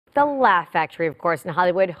The Laugh Factory, of course, in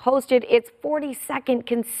Hollywood hosted its 42nd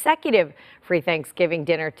consecutive free Thanksgiving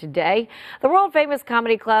dinner today. The world-famous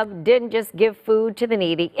comedy club didn't just give food to the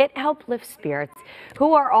needy, it helped lift spirits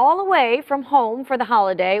who are all away from home for the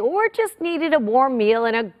holiday or just needed a warm meal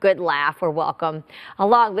and a good laugh were welcome. A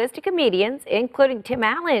long list of comedians, including Tim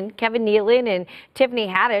Allen, Kevin Nealon, and Tiffany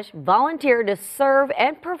Haddish, volunteered to serve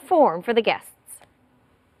and perform for the guests.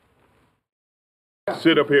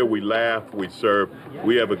 Sit up here, we laugh, we serve,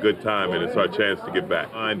 we have a good time, and it's our chance to get back.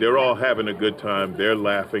 And they're all having a good time, they're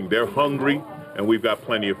laughing, they're hungry, and we've got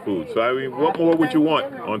plenty of food. So, I mean, what more would you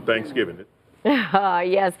want on Thanksgiving?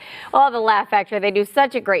 Yes. Well, the Laugh Factory, they do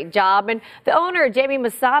such a great job. And the owner, Jamie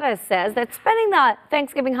Masada, says that spending the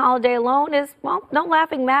Thanksgiving holiday alone is, well, no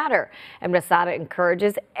laughing matter. And Masada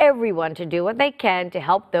encourages everyone to do what they can to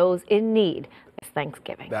help those in need this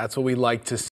Thanksgiving. That's what we like to see.